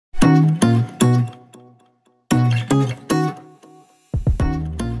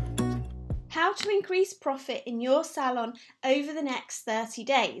how to increase profit in your salon over the next 30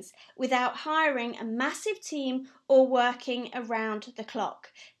 days without hiring a massive team or working around the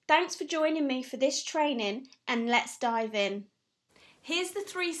clock. Thanks for joining me for this training, and let's dive in. Here's the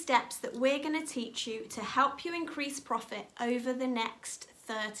 3 steps that we're going to teach you to help you increase profit over the next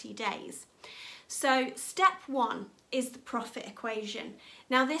 30 days. So step 1 is the profit equation.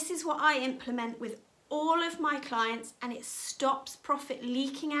 Now this is what I implement with all of my clients, and it stops profit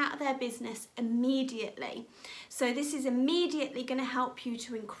leaking out of their business immediately. So this is immediately going to help you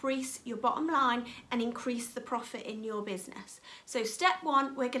to increase your bottom line and increase the profit in your business. So step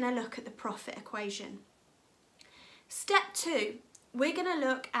 1, we're going to look at the profit equation. Step 2, we're going to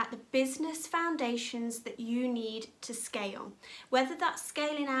look at the business foundations that you need to scale. Whether that's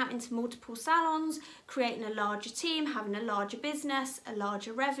scaling out into multiple salons, creating a larger team, having a larger business, a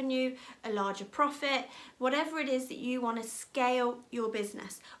larger revenue, a larger profit, whatever it is that you want to scale your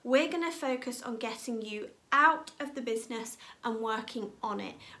business. We're going to focus on getting you out of the business and working on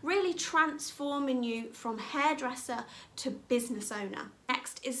it, really transforming you from hairdresser to business owner.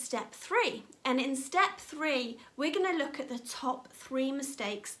 Next is step 3, and in step 3 we're going to look at the top 3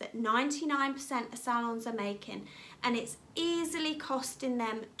 mistakes that 99% of salons are making, and it's easily costing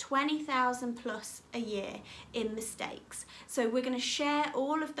them $20,000 plus a year in mistakes. So we're going to share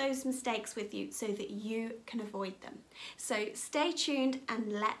all of those mistakes with you so that you can avoid them. So stay tuned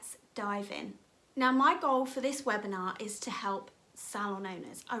and let's dive in. Now my goal for this webinar is to help salon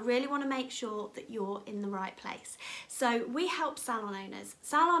owners. I really want to make sure that you're in the right place. So we help salon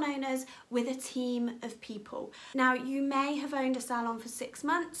owners with a team of people. Now you may have owned a salon for 6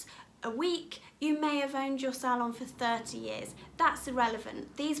 months, a week, you may have owned your salon for 30 years. That's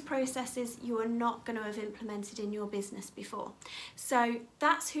irrelevant. These processes you are not going to have implemented in your business before. So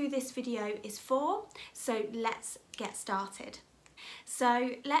that's who this video is for. So let's get started.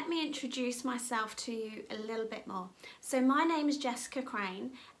 So let me introduce myself to you a little bit more. So my name is Jessica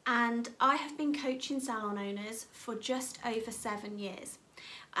Crane, and I have been coaching salon owners for just over 7 years.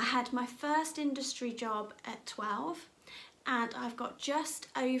 I had my first industry job at 12, and I've got just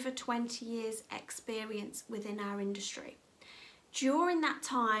over 20 years experience within our industry. During that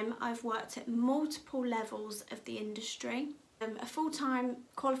time, I've worked at multiple levels of the industry. A full-time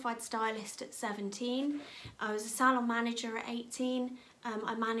qualified stylist at 17, I was a salon manager at 18,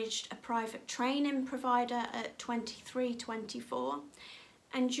 I managed a private training provider at 23, 24,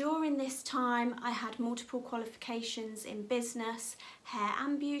 and during this time I had multiple qualifications in business, hair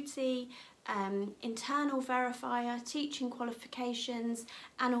and beauty, internal verifier, teaching qualifications,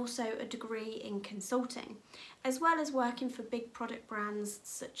 and also a degree in consulting, as well as working for big product brands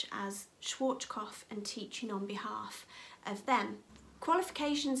such as Schwarzkopf and teaching on behalf of them.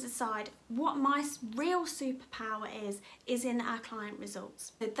 Qualifications aside, what my real superpower is in our client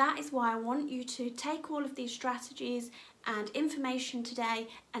results. So that is why I want you to take all of these strategies and information today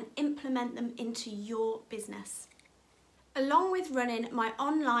and implement them into your business. Along with running my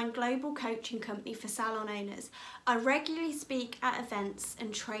online global coaching company for salon owners, I regularly speak at events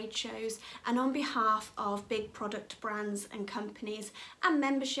and trade shows and on behalf of big product brands and companies and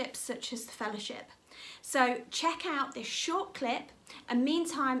memberships such as the Fellowship. So check out this short clip, and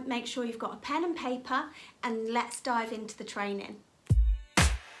meantime make sure you've got a pen and paper, and let's dive into the training.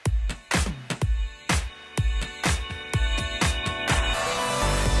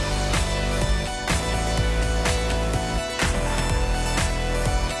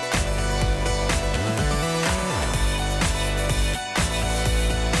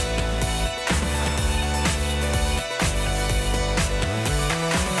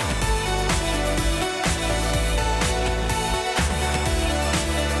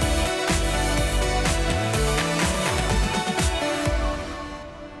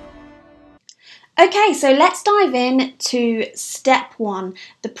 Okay, so let's dive in to step 1,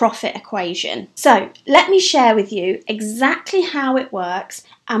 the profit equation. So let me share with you exactly how it works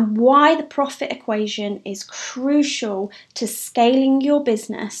and why the profit equation is crucial to scaling your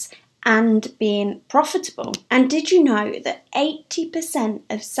business and being profitable. And did you know that 80%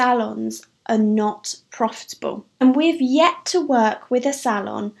 of salons are not profitable? And we've yet to work with a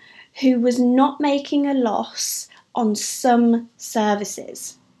salon who was not making a loss on some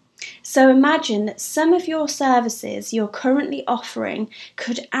services. So imagine that some of your services you're currently offering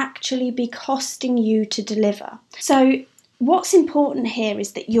could actually be costing you to deliver. So what's important here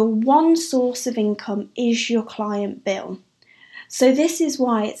is that your one source of income is your client bill. So this is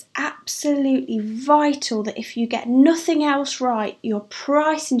why it's absolutely vital that if you get nothing else right, your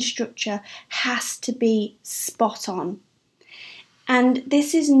pricing structure has to be spot on. And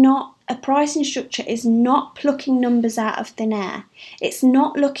this is not a pricing structure is not plucking numbers out of thin air. It's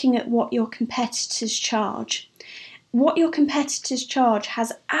not looking at what your competitors charge. What your competitors charge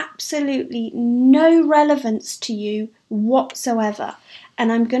has absolutely no relevance to you whatsoever,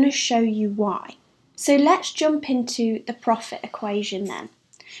 and I'm going to show you why. So let's jump into the profit equation then,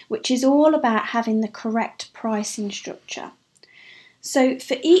 which is all about having the correct pricing structure. So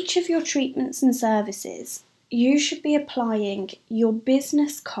for each of your treatments and services, you should be applying your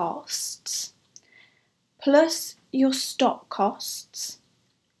business costs plus your stock costs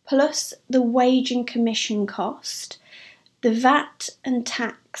plus the wage and commission cost, the VAT and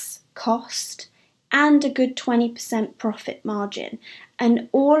tax cost, and a good 20% profit margin. And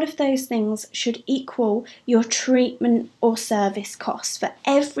all of those things should equal your treatment or service costs for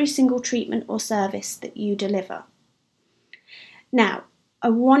every single treatment or service that you deliver. Now, I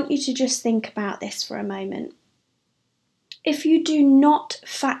want you to just think about this for a moment. If you do not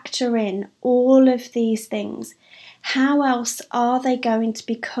factor in all of these things, how else are they going to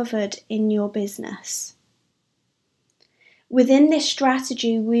be covered in your business? Within this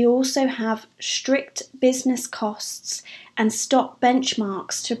strategy, we also have strict business costs and stock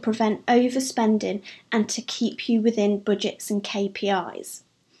benchmarks to prevent overspending and to keep you within budgets and KPIs.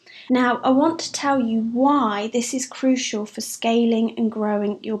 Now, I want to tell you why this is crucial for scaling and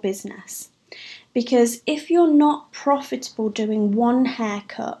growing your business. Because if you're not profitable doing one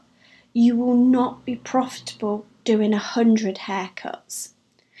haircut, you will not be profitable doing 100 haircuts.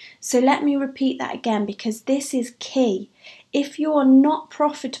 So let me repeat that again, because this is key. If you are not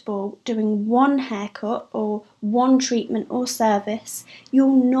profitable doing one haircut or one treatment or service,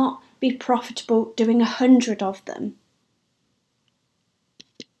 you'll not be profitable doing 100 of them.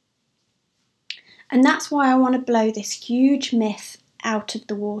 And that's why I want to blow this huge myth out of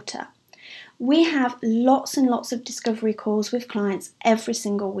the water. We have lots and lots of discovery calls with clients every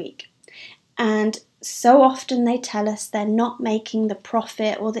single week. And so often they tell us they're not making the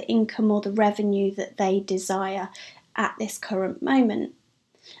profit or the income or the revenue that they desire at this current moment.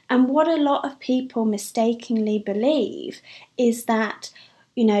 And what a lot of people mistakenly believe is that,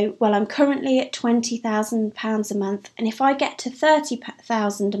 well, I'm currently at £20,000 a month, and if I get to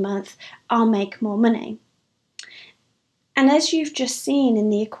 £30,000 a month, I'll make more money. And as you've just seen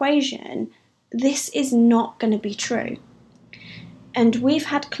in the equation, this is not going to be true. And we've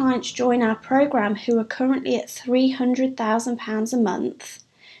had clients join our program who are currently at £300,000 a month,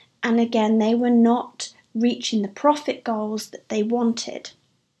 and again, they were not reaching the profit goals that they wanted.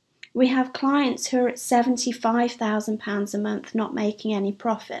 We have clients who are at £75,000 a month not making any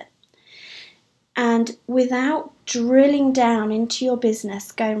profit. And without drilling down into your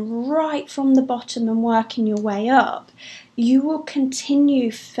business, going right from the bottom and working your way up, you will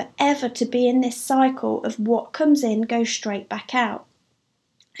continue forever to be in this cycle of what comes in goes straight back out.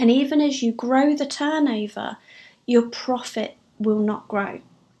 And even as you grow the turnover, your profit will not grow.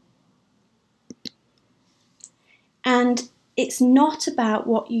 And it's not about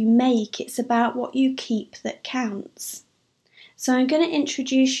what you make, it's about what you keep that counts. So I'm going to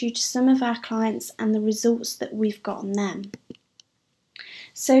introduce you to some of our clients and the results that we've got on them.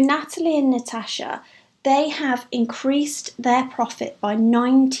 So Natalie and Natasha, they have increased their profit by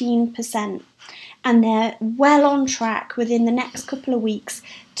 19%, and they're well on track within the next couple of weeks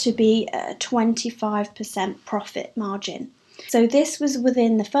to be a 25% profit margin. So this was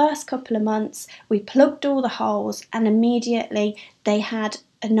within the first couple of months. We plugged all the holes and immediately they had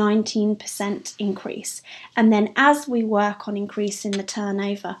a 19% increase. And then as we work on increasing the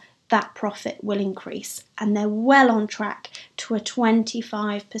turnover, that profit will increase. And they're well on track to a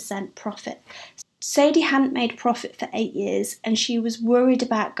 25% profit. Sadie hadn't made profit for 8 years and she was worried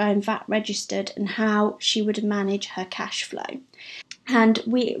about going VAT registered and how she would manage her cash flow. And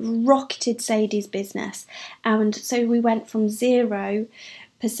we rocketed Sadie's business, and so we went from 0%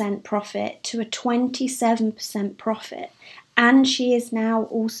 profit to a 27% profit, and she is now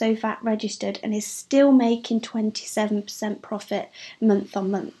also VAT registered and is still making 27% profit month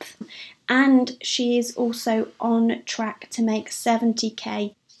on month, and she is also on track to make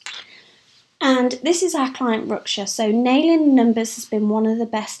 70k. And this is our client Ruksha. So nailing numbers has been one of the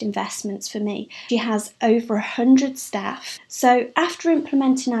best investments for me. She has over 100 staff. So after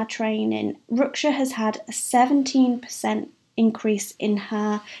implementing our training, Ruksha has had a 17% increase in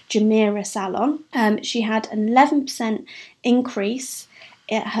her Jumeirah salon. She had an 11% increase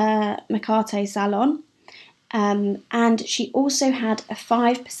at her Makato salon. And she also had a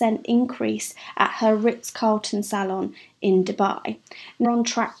 5% increase at her Ritz-Carlton salon in Dubai. We're on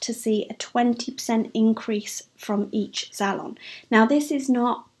track to see a 20% increase from each salon. Now this is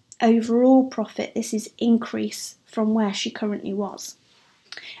not overall profit, this is increase from where she currently was.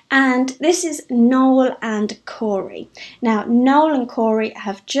 And this is Noel and Corey. Now, Noel and Corey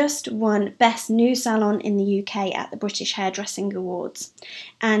have just won Best New Salon in the UK at the British Hairdressing Awards.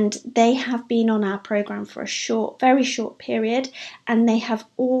 And they have been on our programme for a very short period, and they have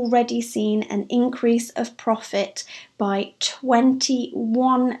already seen an increase of profit by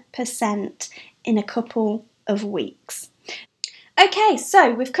 21% in a couple of weeks. Okay,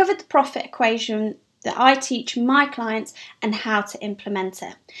 so we've covered the profit equation that I teach my clients and how to implement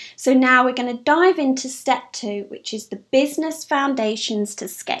it. So now we're going to dive into step 2, which is the business foundations to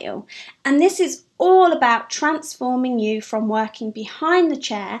scale. And this is all about transforming you from working behind the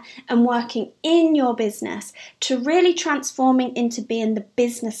chair and working in your business to really transforming into being the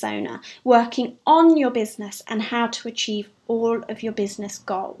business owner, working on your business and how to achieve all of your business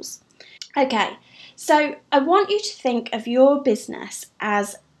goals. Okay, so I want you to think of your business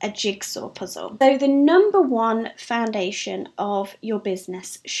as a jigsaw puzzle. So the number one foundation of your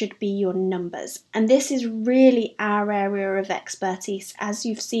business should be your numbers. And this is really our area of expertise. As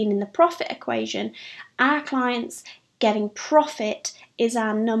you've seen in the profit equation, our clients getting profit is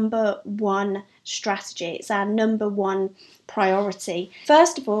our number one strategy. It's our number one priority.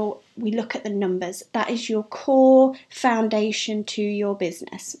 First of all, we look at the numbers. That is your core foundation to your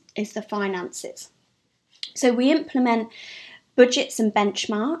business, is the finances. So we implement budgets and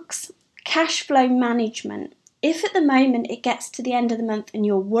benchmarks, cash flow management. If at the moment it gets to the end of the month and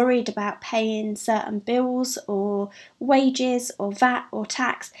you're worried about paying certain bills or wages or VAT or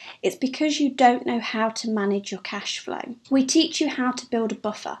tax, it's because you don't know how to manage your cash flow. We teach you how to build a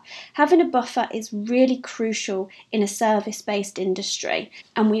buffer. Having a buffer is really crucial in a service-based industry.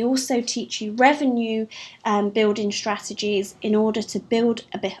 And we also teach you revenue building strategies in order to build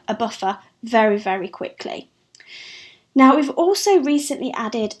a buffer very, very quickly. Now, we've also recently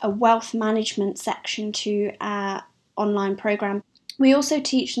added a wealth management section to our online program. We also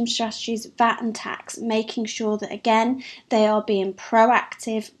teach them strategies, VAT and tax, making sure that, again, they are being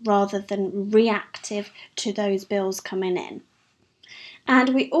proactive rather than reactive to those bills coming in.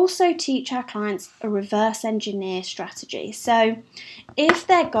 And we also teach our clients a reverse engineer strategy. So if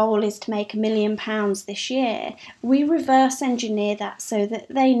their goal is to make £1 million this year, we reverse engineer that so that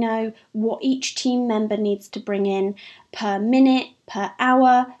they know what each team member needs to bring in per minute, per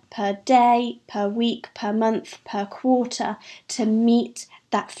hour, per day, per week, per month, per quarter to meet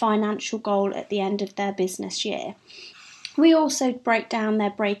that financial goal at the end of their business year. We also break down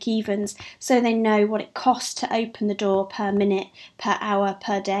their break-evens so they know what it costs to open the door per minute, per hour,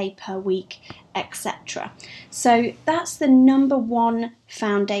 per day, per week, etc. So that's the number one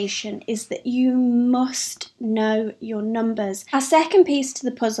foundation, is that you must know your numbers. Our second piece to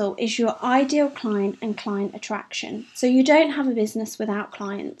the puzzle is your ideal client and client attraction. So you don't have a business without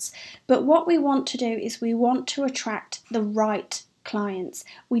clients, but what we want to do is we want to attract the right clients.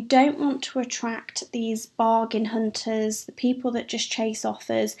 We don't want to attract these bargain hunters, the people that just chase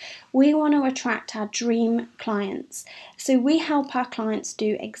offers. We want to attract our dream clients. So we help our clients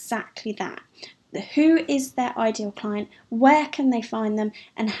do exactly that. Who is their ideal client? Where can they find them?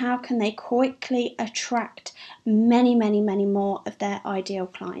 And how can they quickly attract many, many, many more of their ideal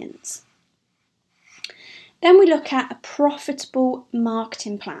clients? Then we look at a profitable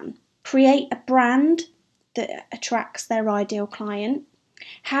marketing plan. Create a brand that attracts their ideal client,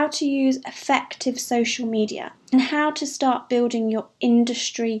 how to use effective social media, and how to start building your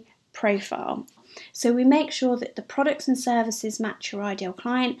industry profile. So we make sure that the products and services match your ideal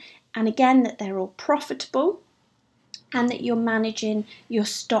client, and again that they're all profitable and that you're managing your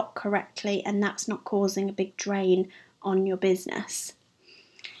stock correctly and that's not causing a big drain on your business.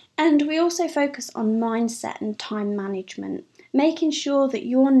 And we also focus on mindset and time management, making sure that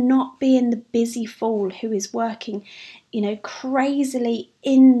you're not being the busy fool who is working, crazily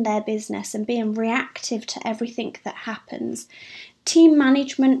in their business and being reactive to everything that happens. Team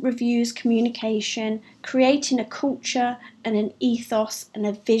management reviews communication, creating a culture and an ethos and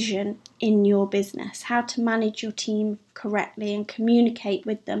a vision in your business, how to manage your team correctly and communicate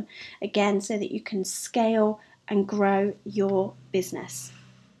with them, again, so that you can scale and grow your business.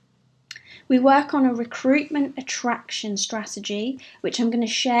 We work on a recruitment attraction strategy, which I'm going to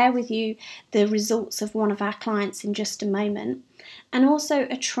share with you the results of one of our clients in just a moment, and also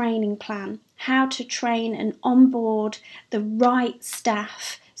a training plan, how to train and onboard the right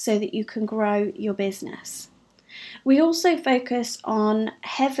staff so that you can grow your business. We also focus on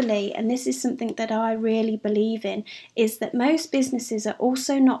heavily, and this is something that I really believe in, is that most businesses are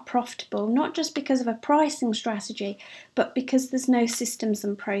also not profitable, not just because of a pricing strategy, but because there's no systems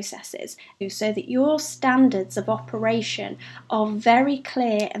and processes. So that your standards of operation are very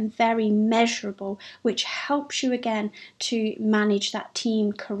clear and very measurable, which helps you again to manage that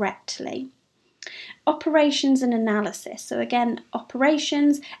team correctly. Operations and analysis. So again,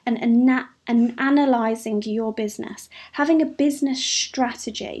 operations and analysing your business, having a business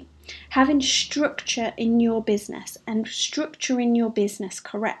strategy, having structure in your business and structuring your business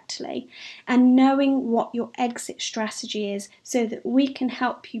correctly, and knowing what your exit strategy is so that we can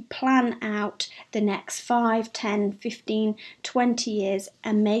help you plan out the next 5, 10, 15, 20 years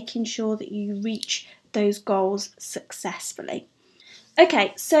and making sure that you reach those goals successfully.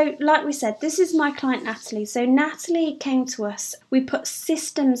 Okay, so like we said, this is my client Natalie. So Natalie came to us, we put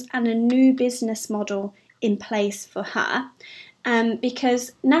systems and a new business model in place for her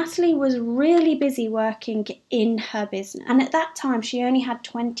because Natalie was really busy working in her business. And at that time, she only had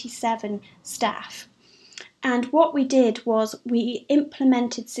 27 staff. And what we did was we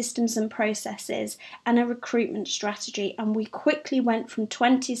implemented systems and processes and a recruitment strategy, and we quickly went from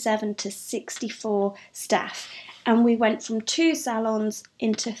 27 to 64 staff. And we went from 2 salons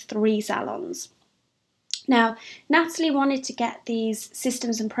into 3 salons. Now, Natalie wanted to get these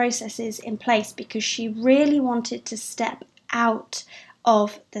systems and processes in place because she really wanted to step out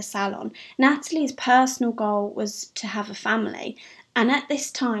of the salon. Natalie's personal goal was to have a family, and at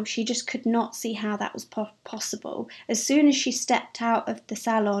this time she just could not see how that was possible. As soon as she stepped out of the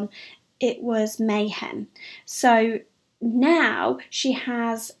salon, it was mayhem. So now she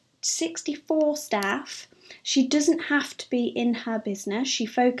has 64 staff. She doesn't have to be in her business. She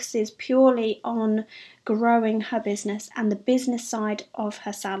focuses purely on growing her business and the business side of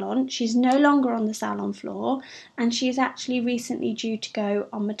her salon. She's no longer on the salon floor, and she is actually recently due to go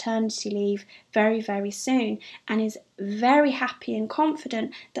on maternity leave very, very soon, and is very happy and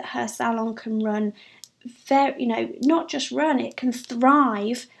confident that her salon can run not just run, it can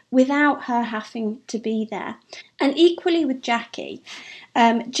thrive without her having to be there. And equally with Jackie.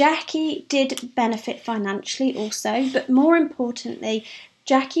 Jackie did benefit financially also, but more importantly,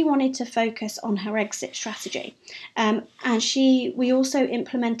 Jackie wanted to focus on her exit strategy. And we also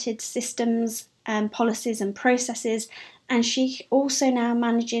implemented systems, policies and processes, and she also now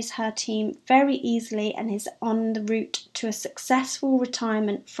manages her team very easily and is on the route to a successful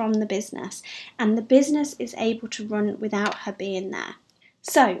retirement from the business. And the business is able to run without her being there.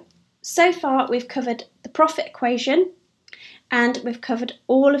 So far we've covered the profit equation, and we've covered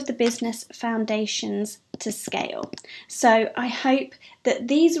all of the business foundations to scale. So I hope that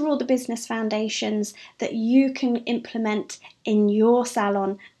these are all the business foundations that you can implement in your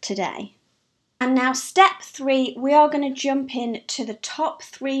salon today. And now step 3, we are going to jump in to the top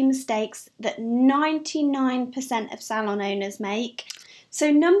 3 mistakes that 99% of salon owners make. So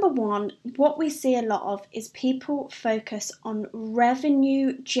number 1, what we see a lot of is people focus on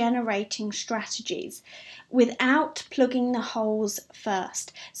revenue generating strategies without plugging the holes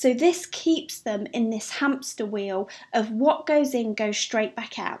first. So this keeps them in this hamster wheel of what goes in goes straight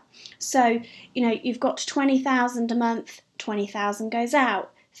back out. So, you've got 20,000 a month, 20,000 goes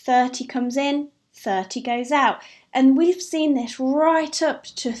out, 30 comes in, 30 goes out. And we've seen this right up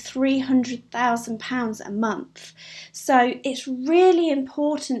to £300,000 a month. So it's really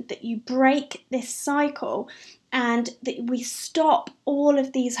important that you break this cycle and that we stop all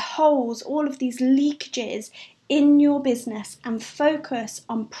of these holes, all of these leakages in your business and focus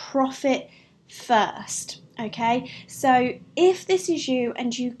on profit first. Okay, so if this is you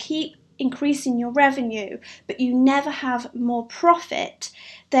and you keep increasing your revenue but you never have more profit,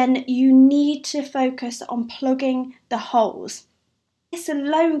 then you need to focus on plugging the holes. This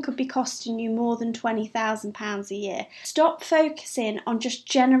alone could be costing you more than £20,000 a year. Stop focusing on just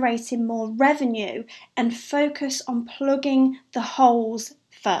generating more revenue and focus on plugging the holes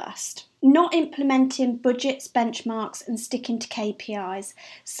first. Not implementing budgets, benchmarks and sticking to KPIs.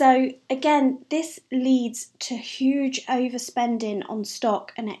 So again, this leads to huge overspending on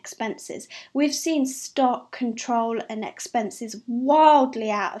stock and expenses. We've seen stock control and expenses wildly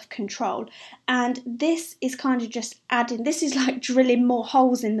out of control, and this is kind of just adding, this is like drilling more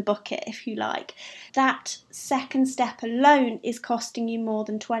holes in the bucket, if you like. That second step alone is costing you more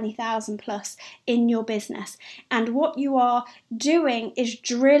than 20,000 plus in your business, and what you are doing is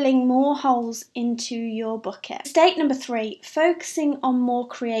drilling more holes into your bucket. Mistake number 3, focusing on more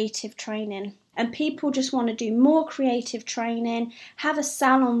creative training. And people just want to do more creative training, have a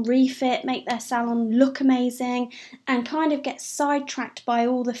salon refit, make their salon look amazing, and kind of get sidetracked by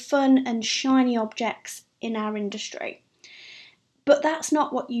all the fun and shiny objects in our industry. But that's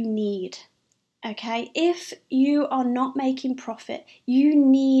not what you need. Okay, if you are not making profit, you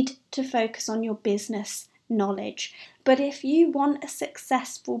need to focus on your business knowledge. But if you want a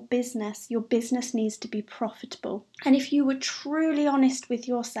successful business, your business needs to be profitable. And if you were truly honest with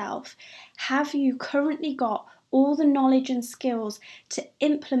yourself, have you currently got all the knowledge and skills to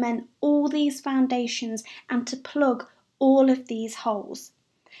implement all these foundations and to plug all of these holes?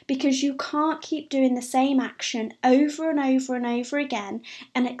 Because you can't keep doing the same action over and over and over again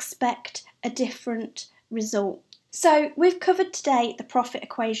and expect a different result. So we've covered today the profit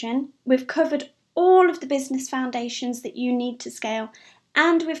equation, we've covered all of the business foundations that you need to scale,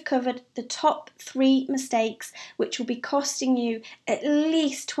 and we've covered the top 3 mistakes which will be costing you at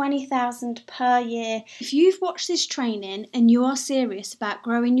least $20,000 per year. If you've watched this training and you are serious about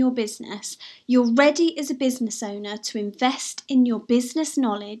growing your business, you're ready as a business owner to invest in your business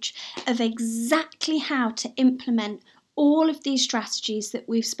knowledge of exactly how to implement all of these strategies that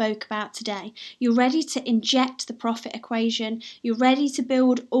we've spoke about today. You're ready to inject the profit equation, you're ready to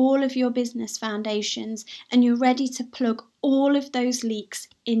build all of your business foundations, and you're ready to plug all of those leaks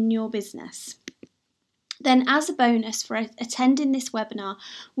in your business. Then as a bonus for attending this webinar,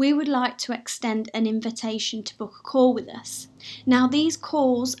 we would like to extend an invitation to book a call with us. Now these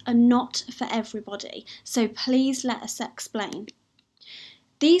calls are not for everybody, so please let us explain.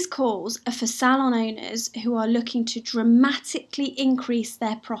 These calls are for salon owners who are looking to dramatically increase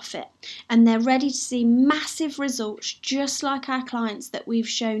their profit, and they're ready to see massive results just like our clients that we've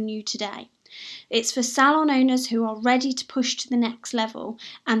shown you today. It's for salon owners who are ready to push to the next level,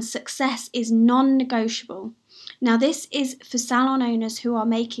 and success is non-negotiable. Now this is for salon owners who are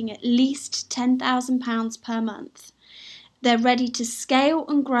making at least £10,000 per month. They're ready to scale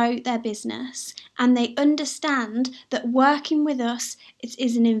and grow their business, and they understand that working with us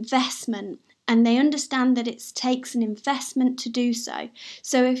is an investment, and they understand that it takes an investment to do so.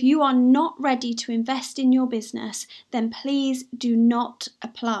 So if you are not ready to invest in your business, then please do not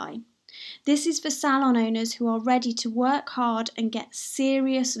apply. This is for salon owners who are ready to work hard and get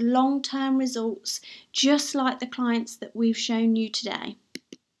serious long-term results, just like the clients that we've shown you today.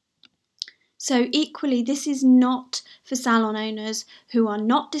 So equally, this is not for salon owners who are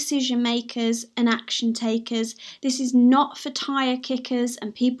not decision makers and action takers. This is not for tire kickers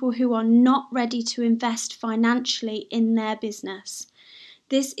and people who are not ready to invest financially in their business.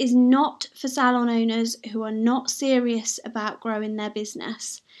 This is not for salon owners who are not serious about growing their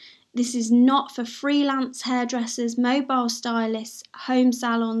business. This is not for freelance hairdressers, mobile stylists, home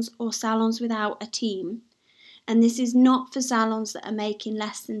salons, or salons without a team. And this is not for salons that are making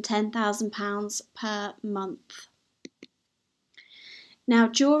less than £10,000 per month. Now,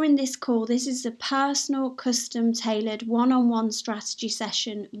 during this call, this is a personal, custom tailored one-on-one strategy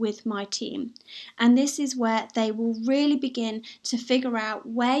session with my team. And this is where they will really begin to figure out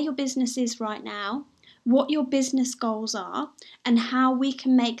where your business is right now, what your business goals are, and how we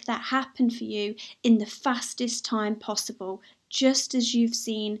can make that happen for you in the fastest time possible, just as you've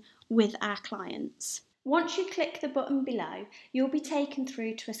seen with our clients. Once you click the button below, you'll be taken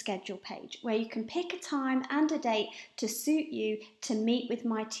through to a schedule page where you can pick a time and a date to suit you to meet with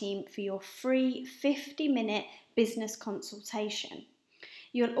my team for your free 50-minute business consultation.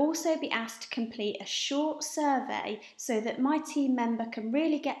 You'll also be asked to complete a short survey so that my team member can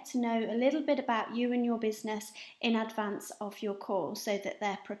really get to know a little bit about you and your business in advance of your call so that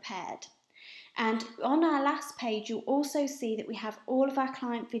they're prepared. And on our last page, you'll also see that we have all of our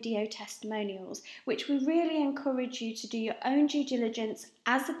client video testimonials, which we really encourage you to do your own due diligence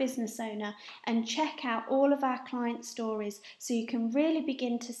as a business owner and check out all of our client stories so you can really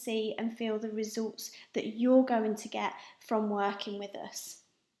begin to see and feel the results that you're going to get from working with us.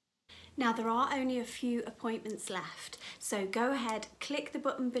 Now there are only a few appointments left, so go ahead, click the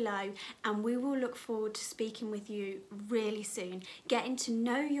button below, and we will look forward to speaking with you really soon, getting to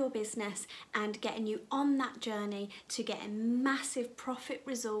know your business and getting you on that journey to getting massive profit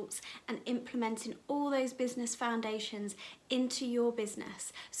results and implementing all those business foundations into your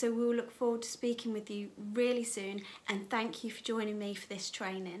business. So we will look forward to speaking with you really soon, and thank you for joining me for this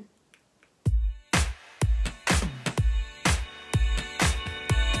training.